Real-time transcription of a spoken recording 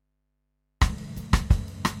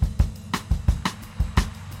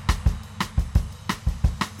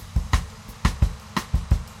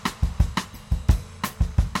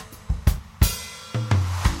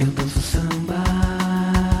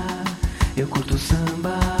curto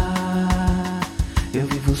samba, eu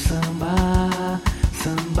vivo samba,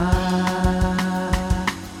 samba.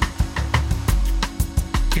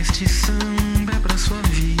 Este samba é pra sua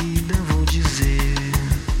vida, vou dizer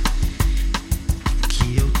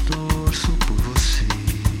que eu torço por você.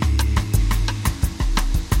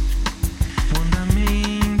 O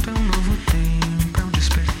andamento é um novo tempo, é um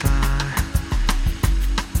despertar.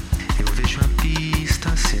 Eu vejo a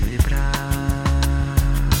pista celebrar.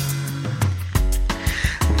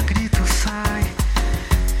 O grito sai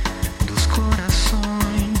dos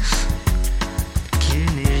corações. Que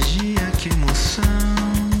energia, que emoção.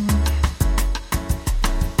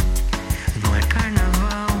 Não é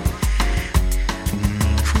carnaval,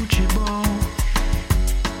 nem futebol.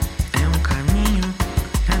 É um caminho,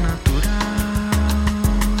 é natural.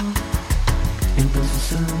 Eu danço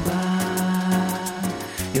samba,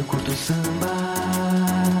 eu curto samba,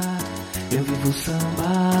 eu vivo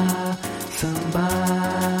samba, samba.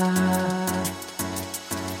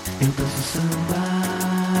 Eu danço samba,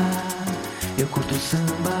 eu curto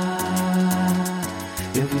samba,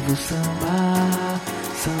 eu vivo samba,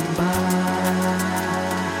 samba.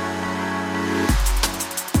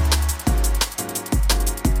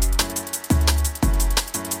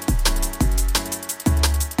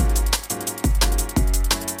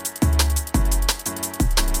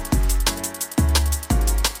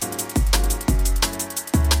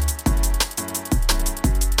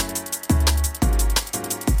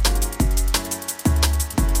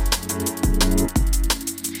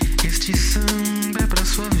 Este samba é pra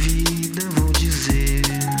sua vida, vou dizer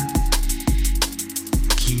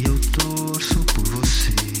que eu torço por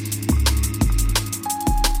você.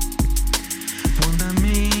 O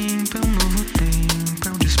andamento é um novo tempo, é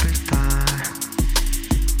um despertar.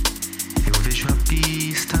 Eu vejo a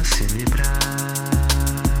pista celebrar.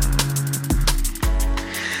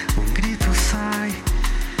 O grito sai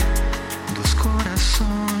dos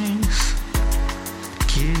corações.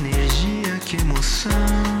 Que energia, que emoção.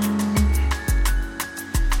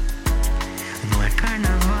 Não é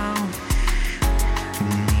carnaval,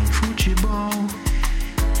 nem futebol.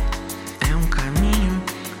 É um caminho,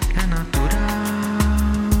 é natural.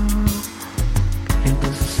 Eu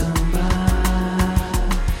danço samba,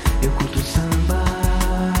 eu curto samba,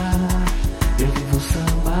 eu vivo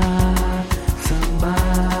samba, samba.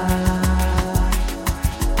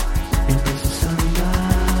 Eu danço samba,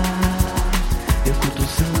 eu curto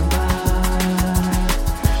samba,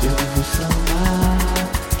 eu vivo samba,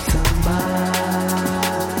 samba.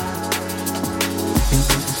 Eu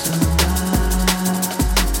danço samba,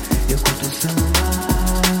 eu curto samba,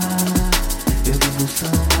 eu vivo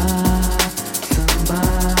samba, samba.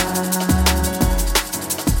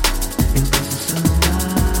 Eu danço samba,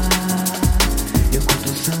 eu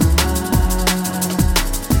curto samba,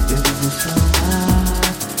 eu vivo samba,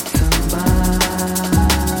 samba.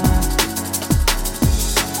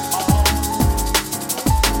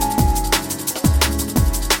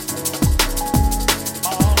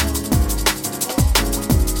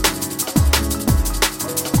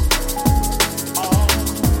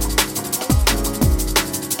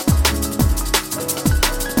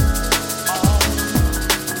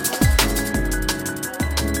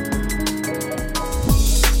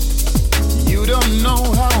 You don't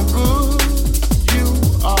know how good you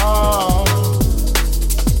are.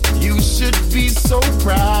 You should be so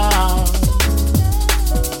proud.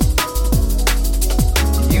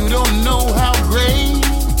 You don't know how great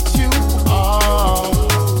you are.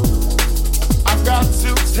 I've got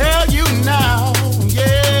to tell you now,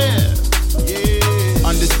 yeah, yeah.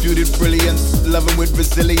 Undisputed brilliance, loving with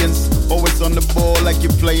resilience. Always on the ball like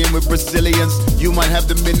you're playing with Brazilians. You might have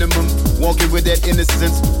the minimum, walking with that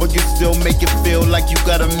innocence, but you still make it feel like you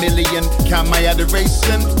got a million. Count my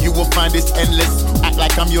adoration, you will find it's endless. Act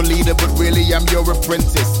like I'm your leader, but really I'm your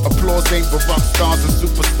apprentice. Applause ain't for rock stars and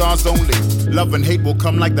superstars only. Love and hate will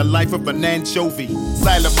come like the life of an anchovy.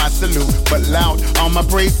 Silent my salute, but loud are my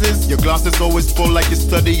praises. Your glass is always full like you're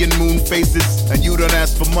studying moon faces. And you don't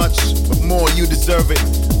ask for much, but more you deserve it.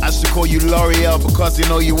 I should call you L'Oreal because you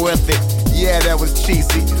know you're worth it. Yeah, that was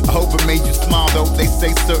cheesy. I hope it made you smile though. They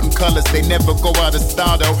say certain colors, they never go out of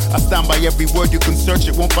style though. I stand by every word, you can search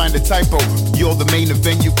it, won't find a typo. You're the main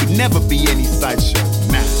event, you could never be any sideshow.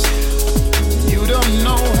 Nah. You don't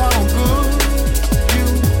know how good you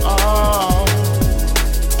are.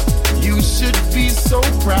 You should be so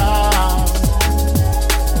proud.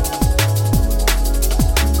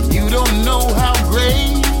 You don't know how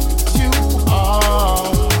great you are.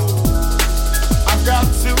 I've got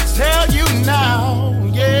to tell you now,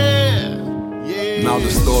 yeah, yeah. Now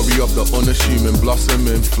the story story of the unassuming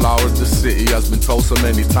blossoming flower of the city has been told so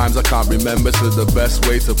many times I can't remember. So the best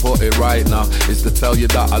way to put it right now is to tell you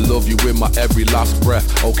that I love you with my every last breath.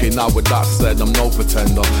 Okay, now with that said, I'm no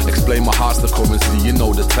pretender. Explain my heart's the currency, you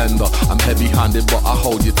know the tender. I'm heavy-handed, but I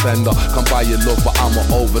hold you tender. Come buy your love, but I'm an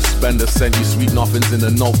overspender. Send you sweet nothings in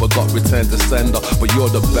a note, but got returned to sender. But you're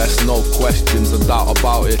the best, no questions, a doubt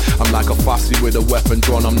about it. I'm like a fussy with a weapon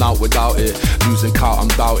drawn, I'm out without it. Losing count, I'm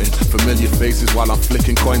doubting. Familiar faces while I'm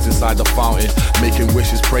flicking coins inside the fountain. Making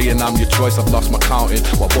wishes, praying I'm your choice, I've lost my counting.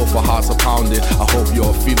 While both our hearts are pounding, I hope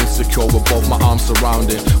you're feeling secure with both my arms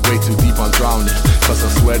surrounding. Way too deep, I'm drowning. Cause I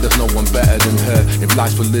swear there's no one better than her. If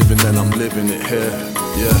life's for living, then I'm living it here.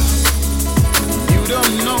 Yeah. You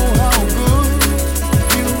don't know how good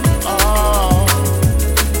you are.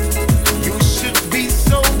 You should be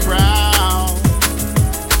so proud.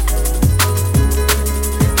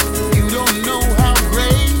 You don't know how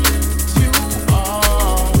great you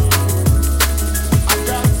are. I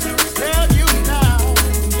got to tell you now,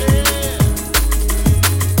 yeah.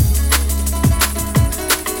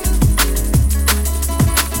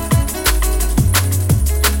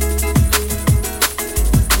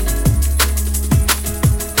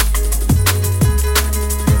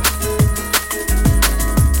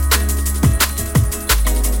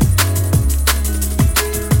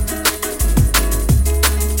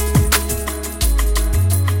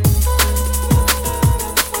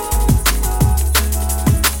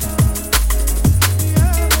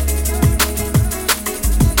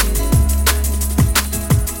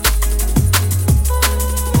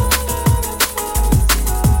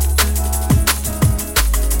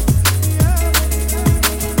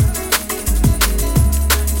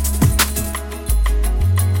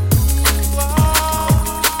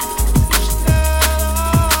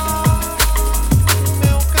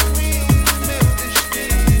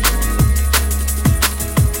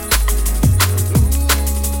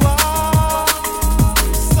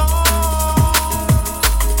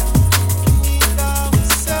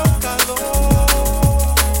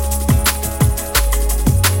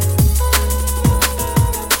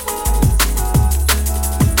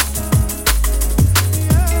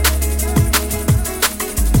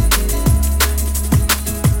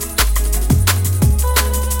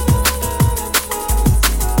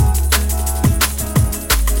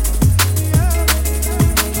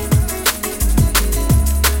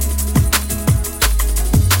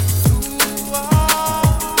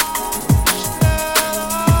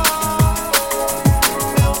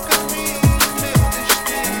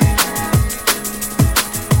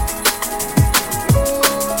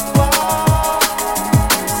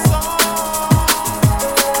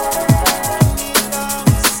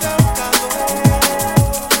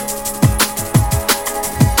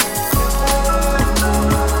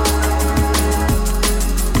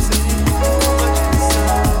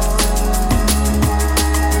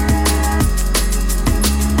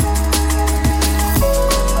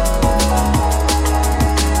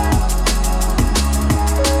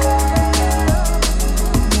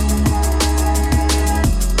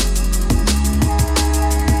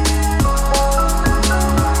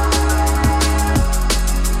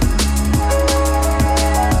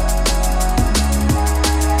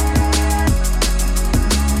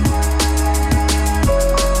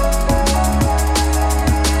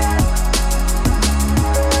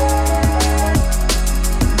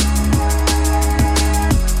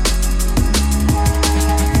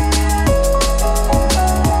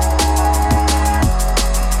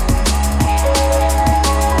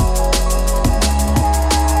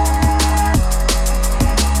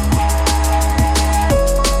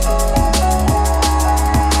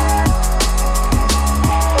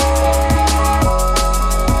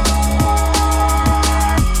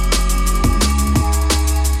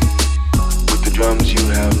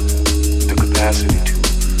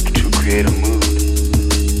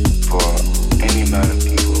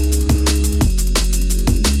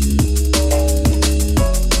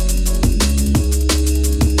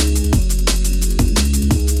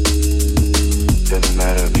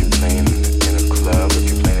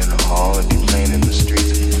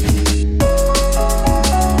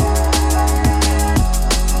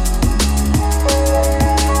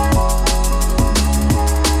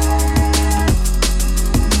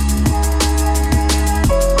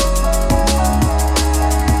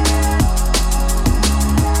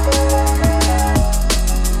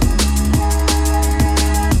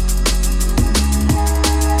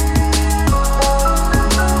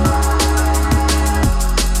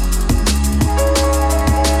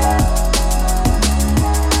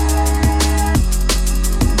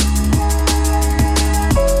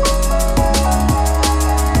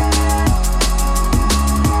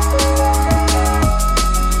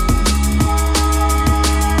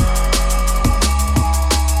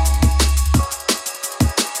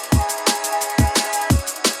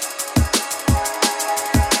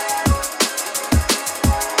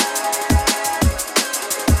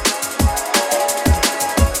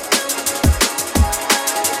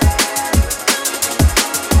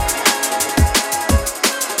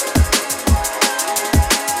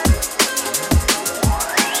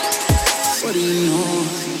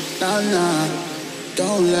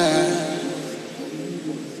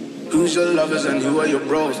 Who's your lovers and who are your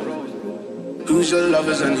bros? Who's your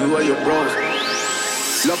lovers and who are your bros?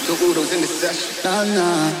 Love to all those in the session.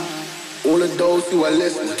 Nah. All of those who are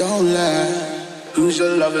listening. Don't lie. Who's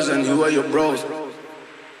your lovers and who are your bros?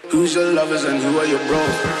 Who's your lovers and who are your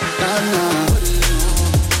bros? Nah.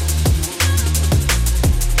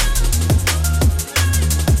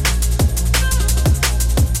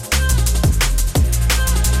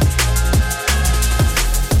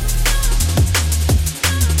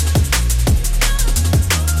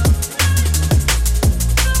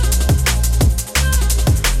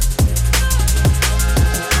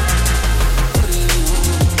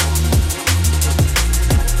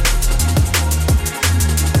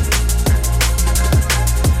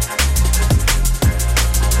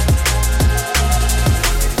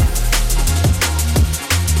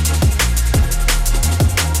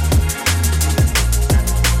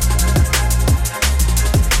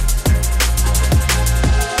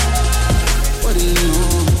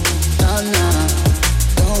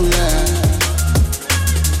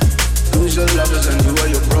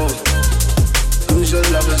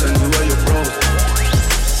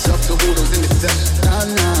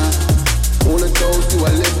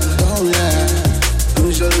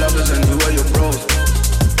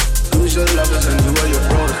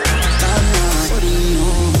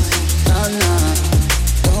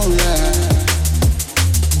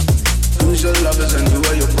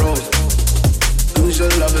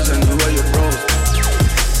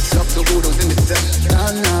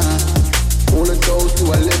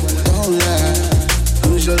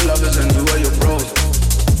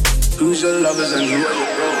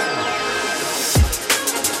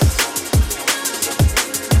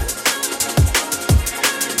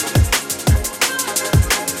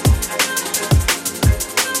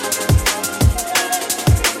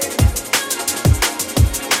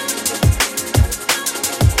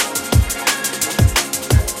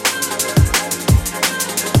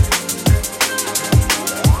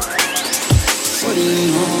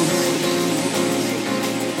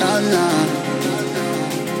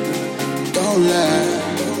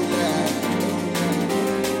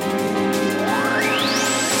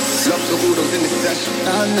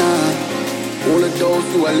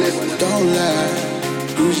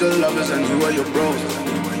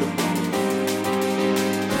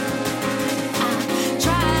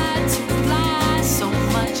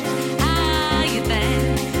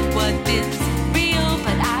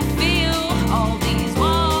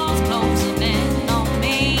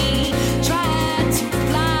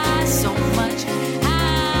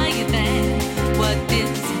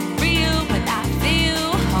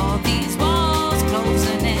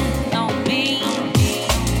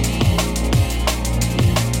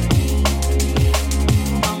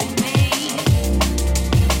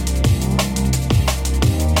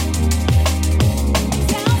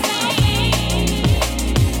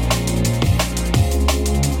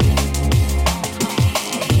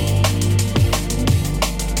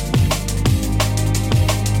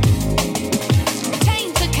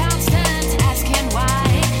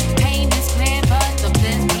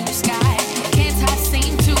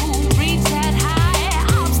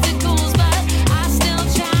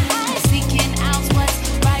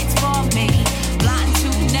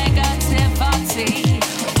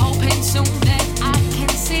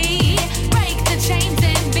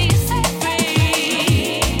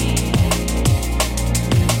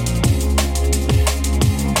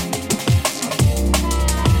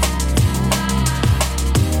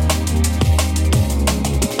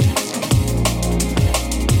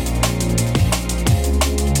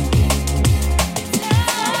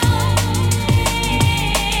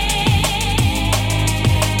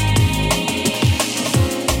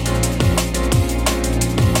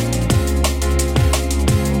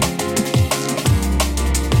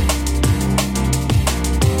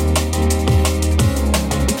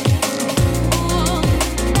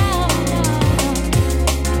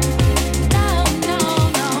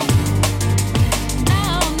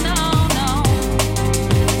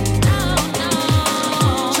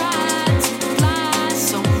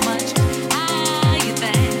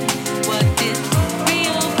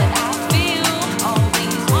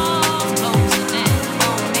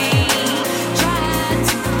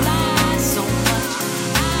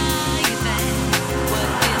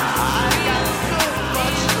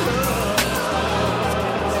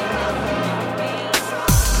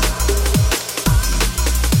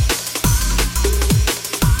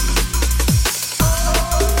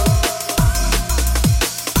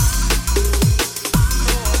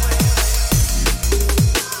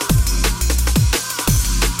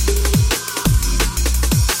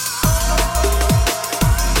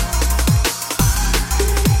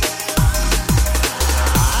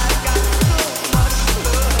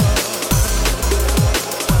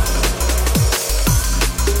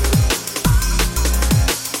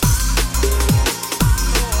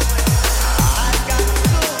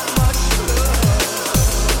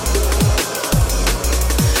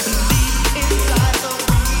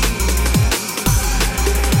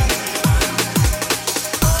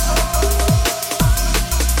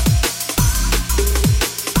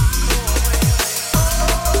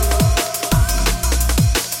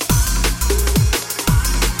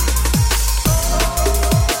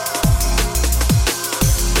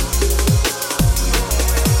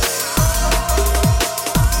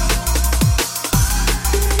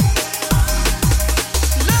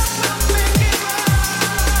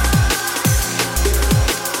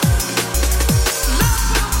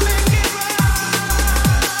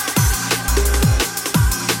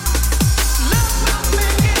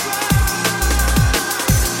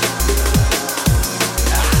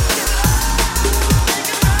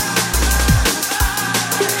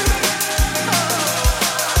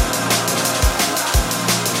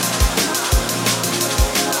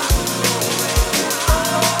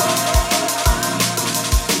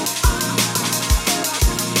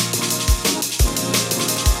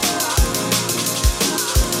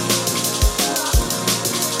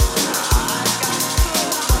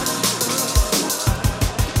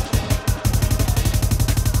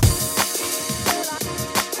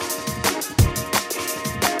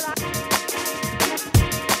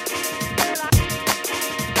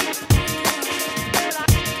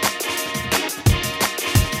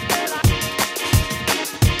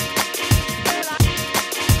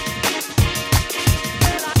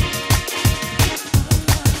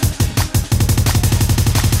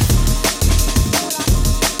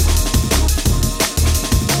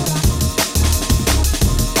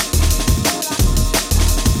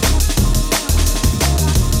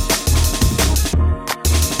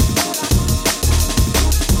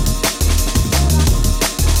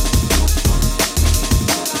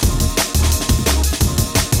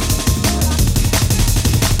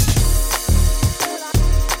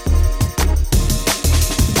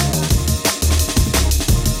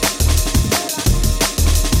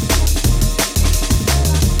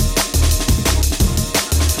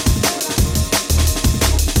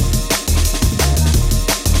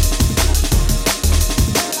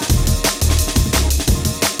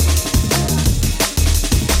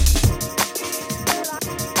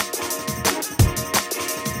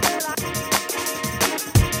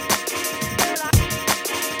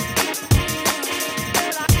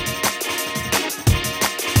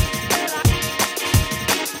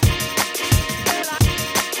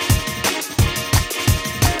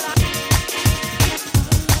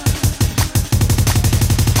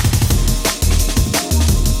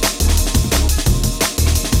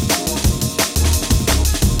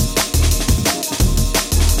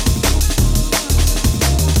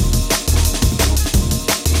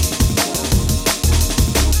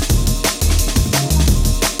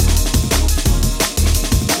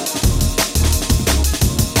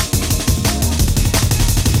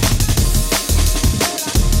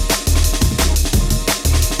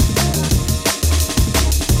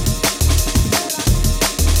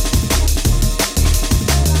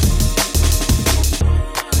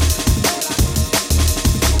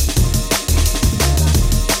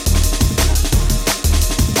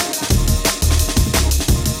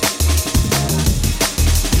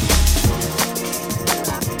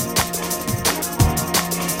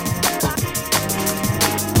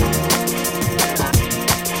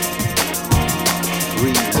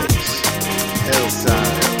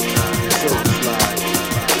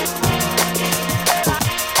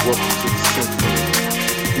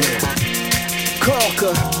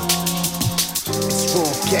 Conquer. It's raw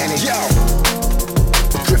organic. Yo.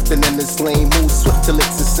 Drifting in this lane, move swift till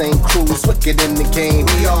it's the same crews, wicked in the game.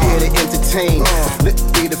 We are here to entertain. Lit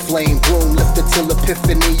be the flame, room lifted till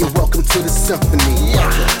epiphany. You're welcome to the symphony.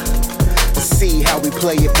 See how we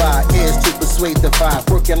play it by ears to persuade the vibe.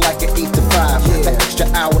 Working like an 8 to 5 with an extra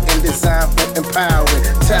hour in design for empowering.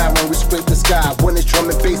 Towering, we scrape the sky when it's drum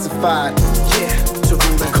and bassified. To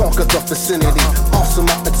conquer the vicinity. Awesome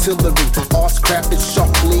artillery, arts crafted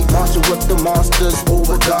sharply. Marching with the monsters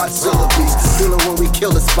over Godzilla beats. Feeling when we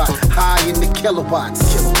kill a spot, high in the kilowatts.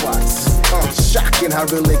 Shocking how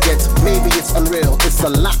real it gets. Maybe it's unreal. It's a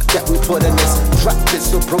lot that we put in this. Drop this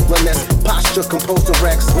so Brooklyn-ness. Posture composed to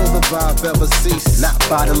Rex. Will the vibe ever cease? Not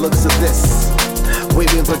by the looks of this.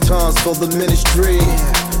 Waving batons for the ministry.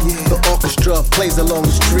 The orchestra plays along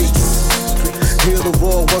the streets. Hear the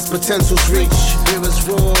roar once potentials reach. Here is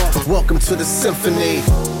raw. Welcome to the symphony.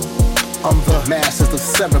 I'm the masters of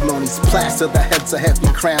ceremonies. Plaster the heads of heavy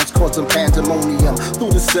crowns, causing pandemonium.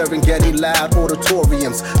 Through the Serengeti loud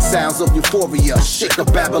auditoriums. Sounds of euphoria, shake the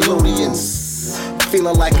Babylonians.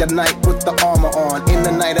 Feeling like a knight with the armor on. In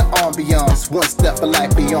the night of ambiance, one step of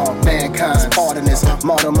life beyond mankind's pardoners.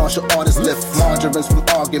 Modern martial artists lift margarines from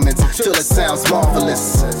arguments till it sounds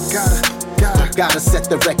marvelous. Gotta set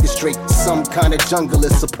the record straight. Some kind of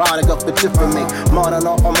junglist, a product of the different make. Modern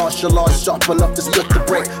art or martial arts sharp enough to split the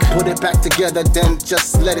break. Put it back together, then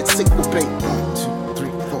just let it syncopate. 1, 2, 3,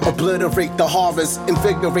 4. Obliterate the horrors,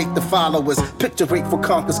 invigorate the followers. Picture rate for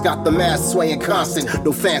conquers, got the mass swaying constant.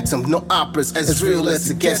 No phantom, no operas, as real as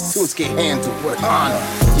it gets. Tunes get handled with honor.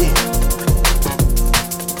 Yeah.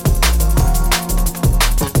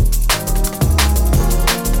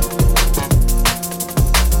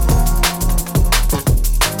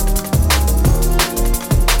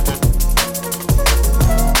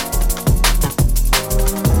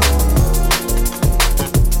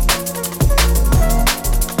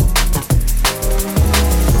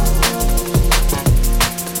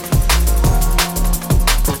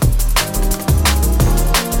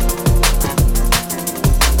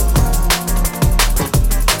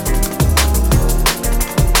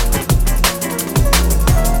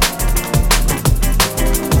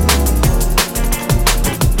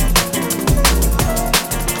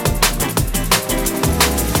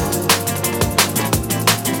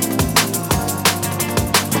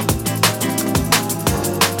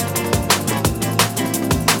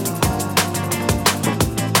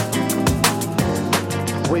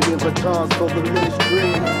 Waving batons for the ministry.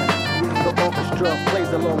 The orchestra plays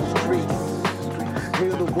along the streets.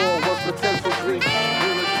 Hear the roar, what's potential reach.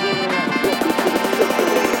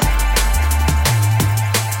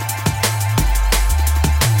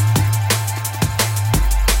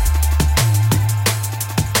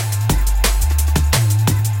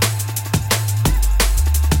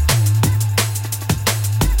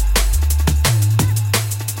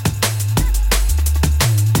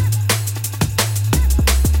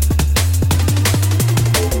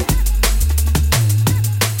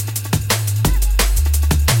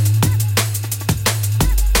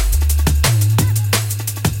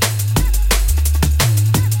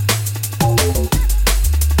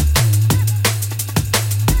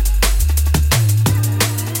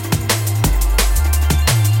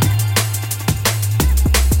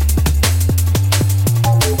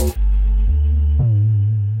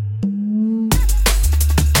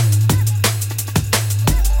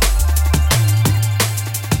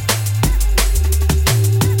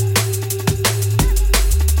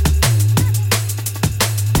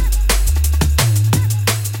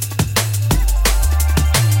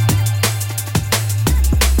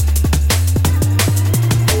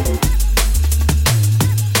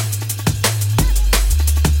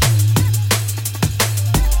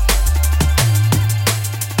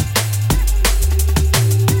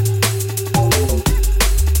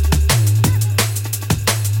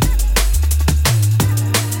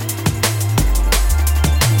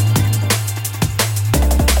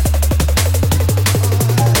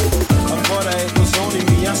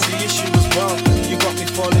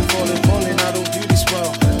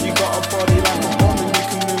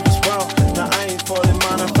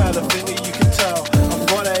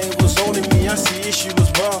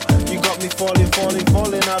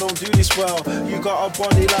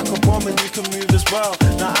 Body like a bomb and you can move as well.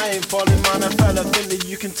 Now I ain't falling, man, I fell, I think that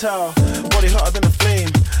you can tell. Body hotter than a flame,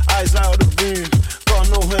 eyes out of the room. Gotta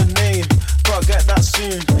know her name, gotta get that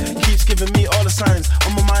soon. Keeps giving me all the signs,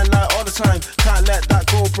 on my mind like all the time. Can't let that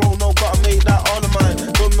go, bro, no, gotta make that all of mine.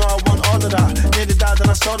 Don't know I want all of that, nearly died then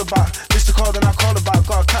I saw the back. Missed the call then I call it back.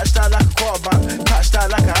 Gotta catch that like a quarterback, catch that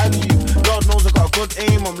like a alley-oop. Lord knows I got a good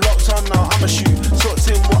aim, I'm locked on now, I'ma shoot. So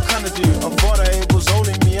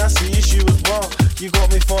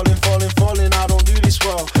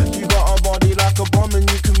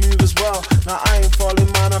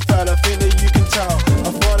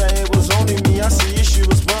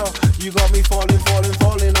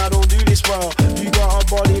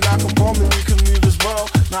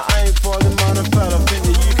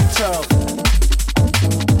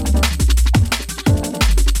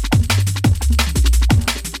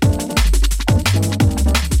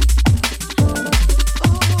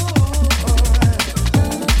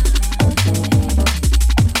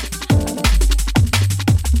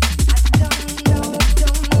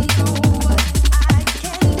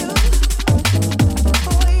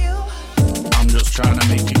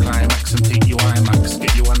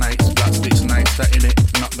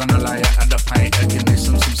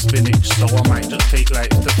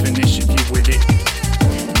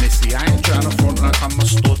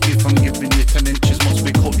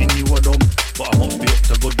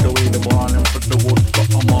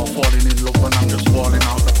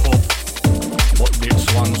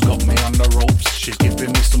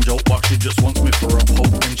some joke, but she just wants me for a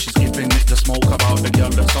poke. And she's giving it the smoke about the girl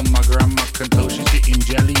that's on my gram. I can tell she's getting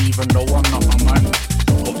jelly, even though I'm not a man.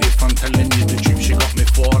 But if I'm telling you the truth, she got me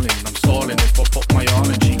falling. I'm stalling if I put my all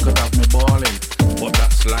in, she could have me balling. But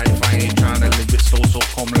that's life, I ain't trying to live it slow, so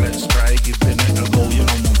come let's try giving it a go, you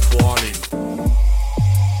know I'm falling.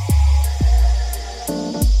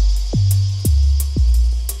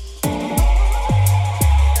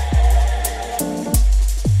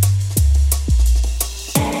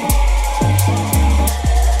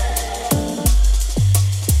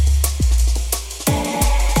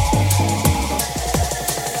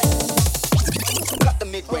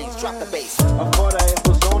 Drop the bass. I thought that it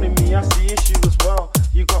was only me, I see issue as well.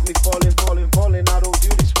 You got me falling, falling, falling, I don't do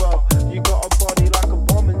this well. You got a body like a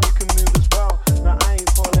bomb and you can move as well. Now I ain't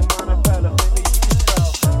falling, man, I fell, I think that you can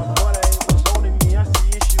tell. I thought that it was only me, I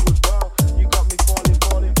see issue as well. You got me falling,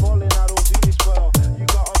 falling, falling, I don't do this well. You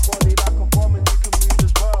got a body like a bomb and you can move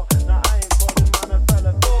as well. Now I ain't falling, man, I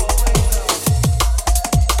fell, I think that you can tell.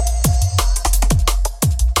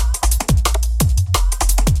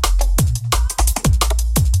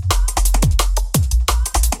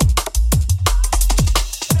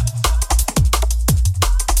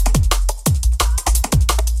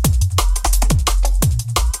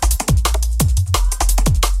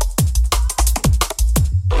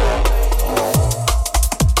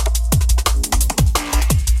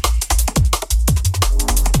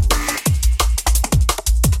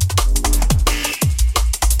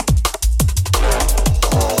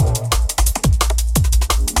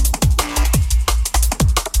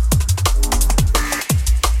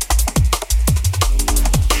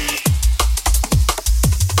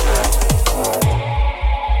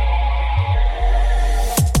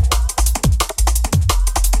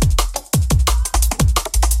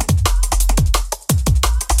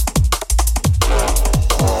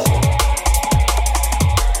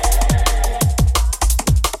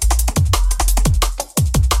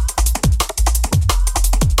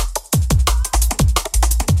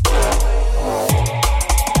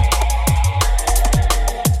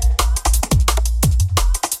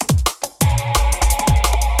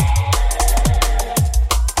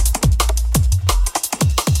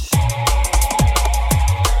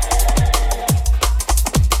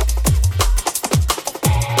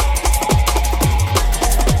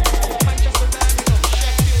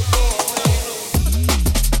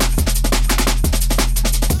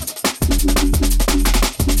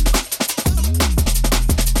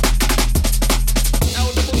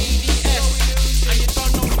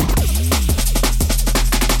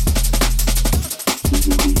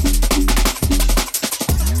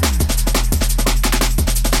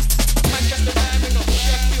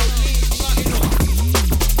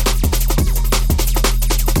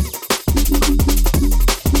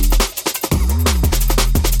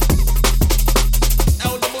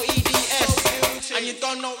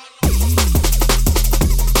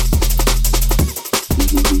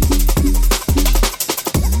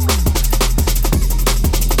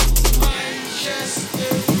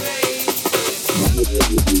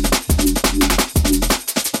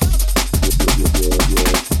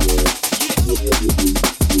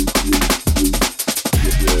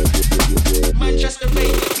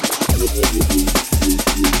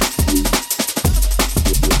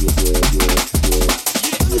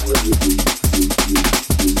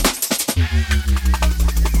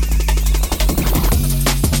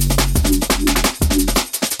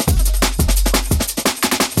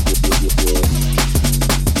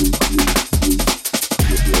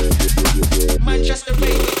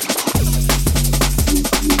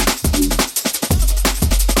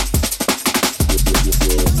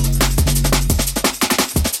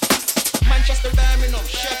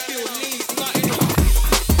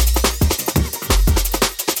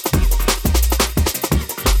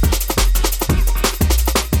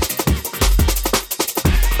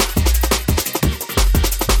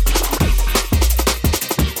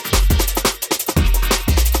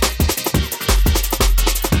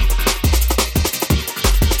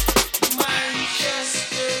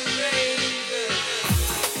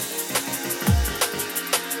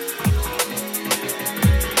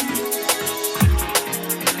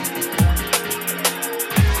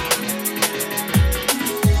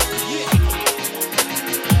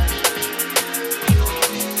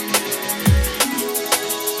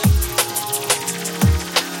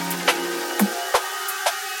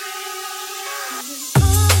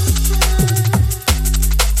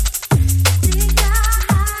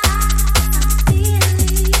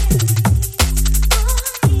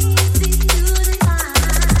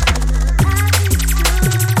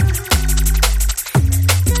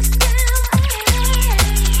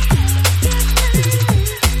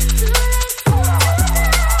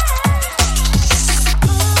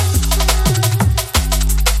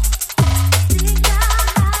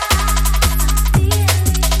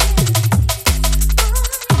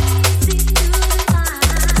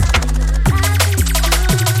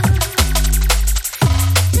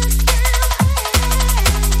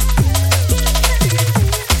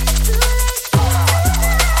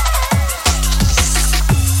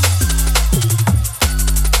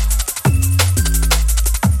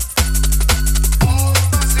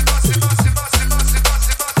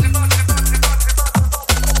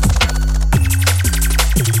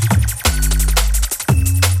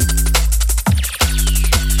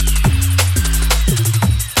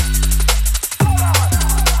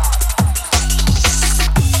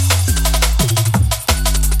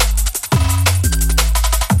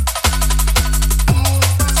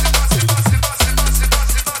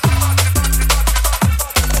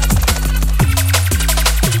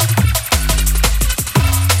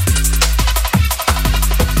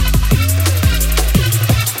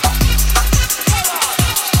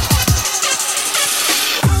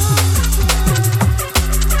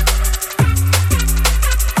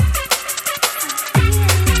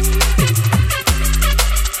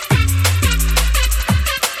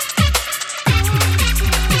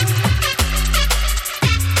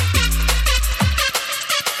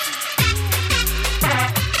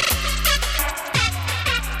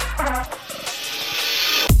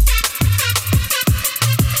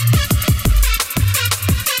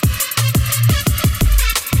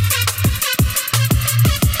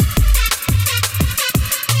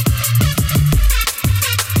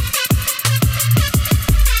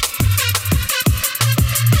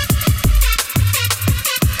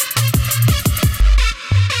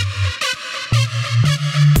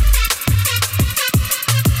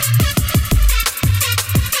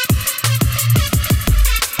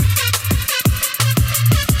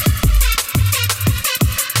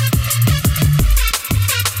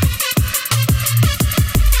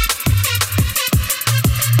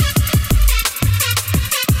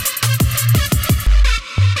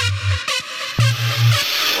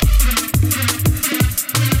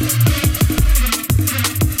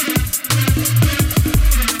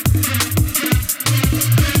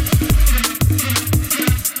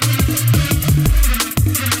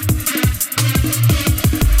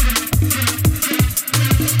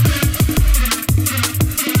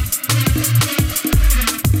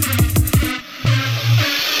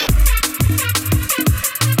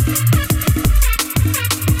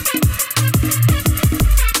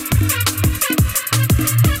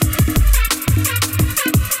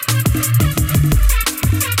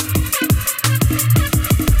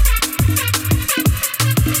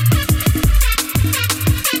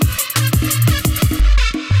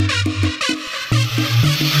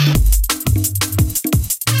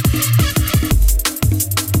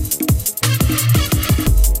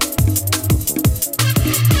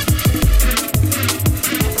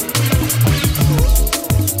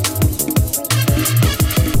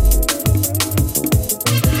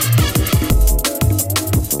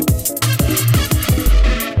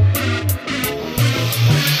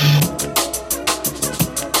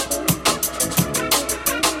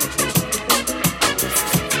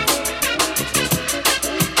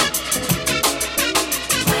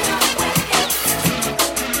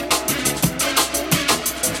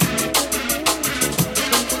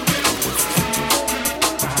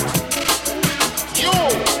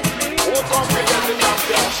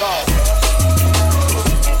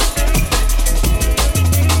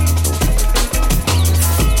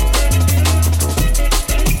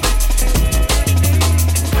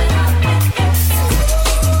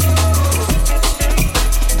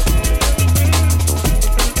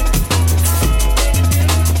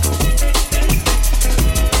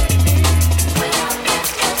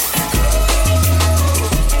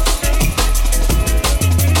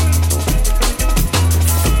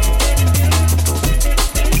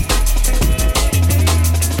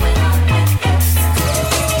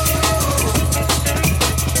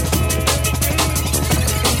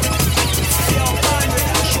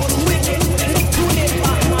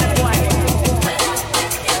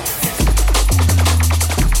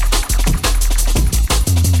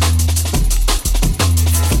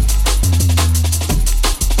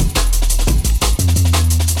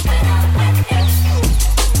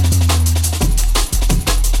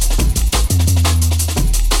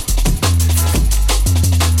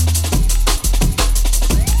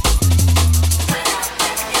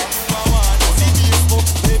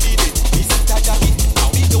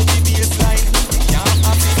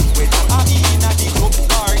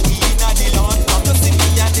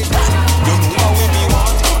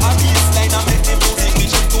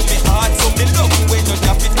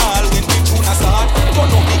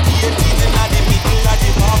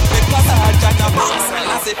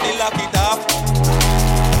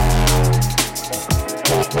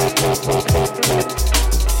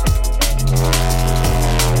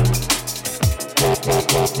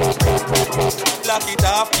 Lock it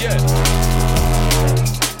off, yeah.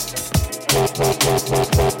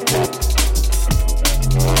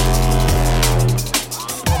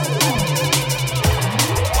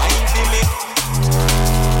 Wine for me.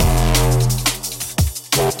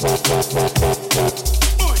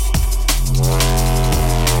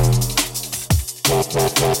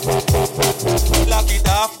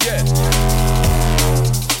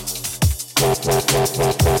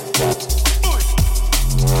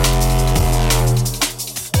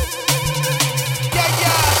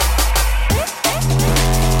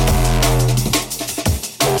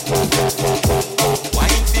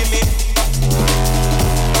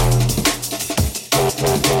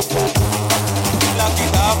 Lock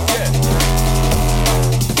it off, yeah.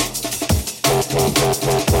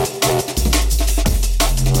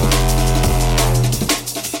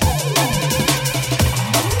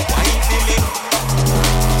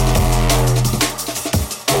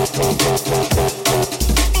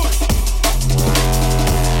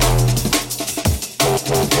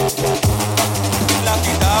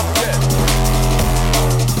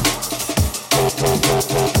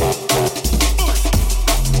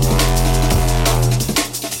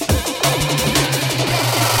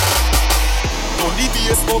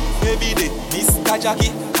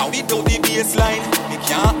 Jackie, how we do the baseline? Me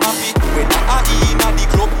can't happy when I in at the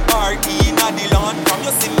club or in at the lawn. Come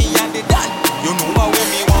you see me and the dance, you know what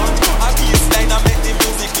me want. A baseline I make the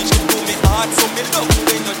music reach to me heart. So me love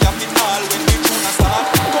when you drop it all when the tune a start.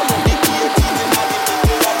 Come on the 18 and the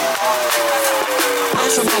middle of the heart.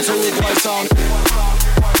 That's a matter with my song.